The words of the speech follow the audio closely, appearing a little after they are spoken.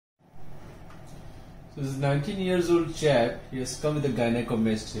So this 19 years old chap, he has come with a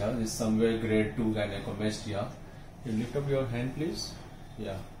gynaecomastia. This is somewhere grade 2 gynaecomastia. You lift up your hand please.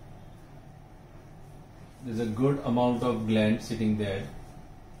 Yeah. There's a good amount of gland sitting there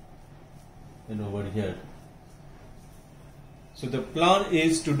and over here. So the plan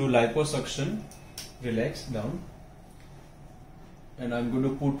is to do liposuction. Relax down. And I'm going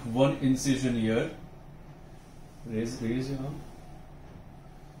to put one incision here. Raise your arm.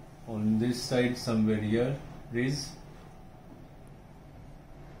 On this side somewhere here. Raise.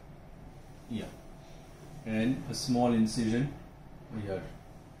 Yeah. And a small incision here.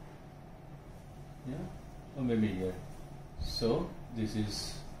 Yeah. Or maybe here. So this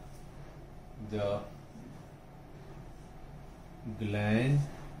is the gland.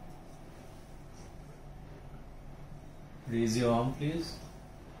 Raise your arm please.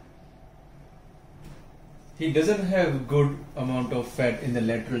 He doesn't have good amount of fat in the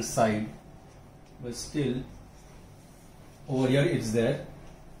lateral side, but still over here it's there.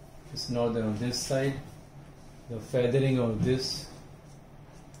 It's not there on this side. The feathering of this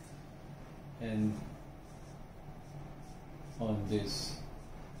and on this.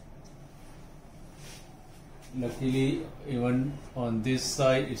 Luckily even on this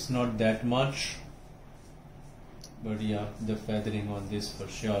side it's not that much, but yeah, the feathering on this for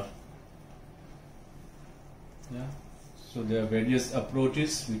sure. Yeah. So there are various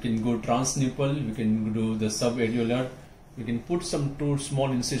approaches. We can go transnipple, we can do the subareolar, we can put some two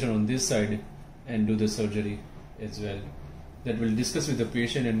small incision on this side and do the surgery as well. That we'll discuss with the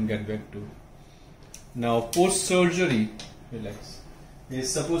patient and get back to. Now post surgery, relax. He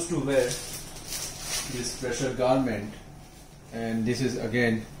is supposed to wear this pressure garment, and this is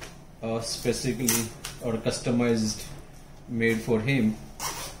again specifically or customized made for him.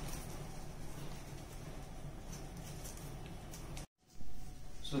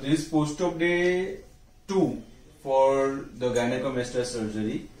 So this is post-op day 2 for the gynecomastia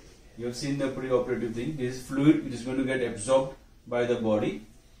surgery. You have seen the pre-operative thing. This is fluid which is going to get absorbed by the body.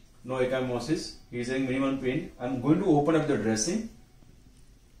 No ecchymosis. He is having minimal pain. I am going to open up the dressing.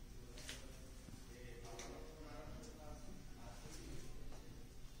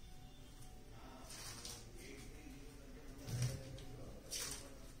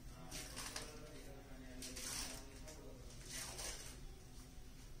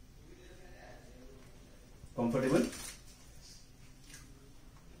 Comfortable?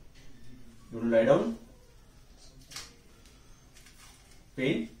 You want to lie down?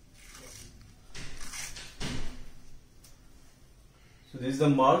 Pain? So this is the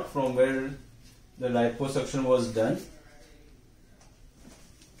mark from where the liposuction was done.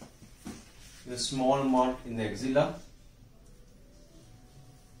 The small mark in the axilla.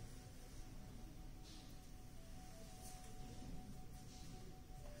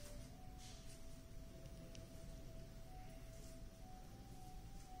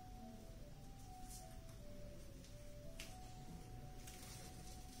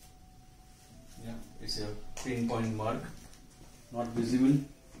 It's a pinpoint mark, not visible.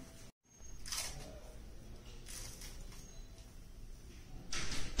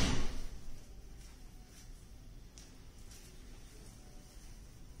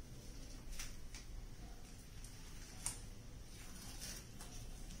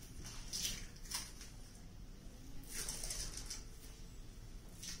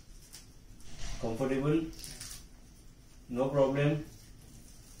 Comfortable? No problem.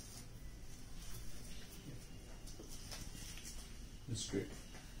 Straight.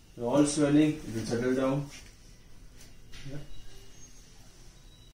 So all swelling, it will settle down. Yeah.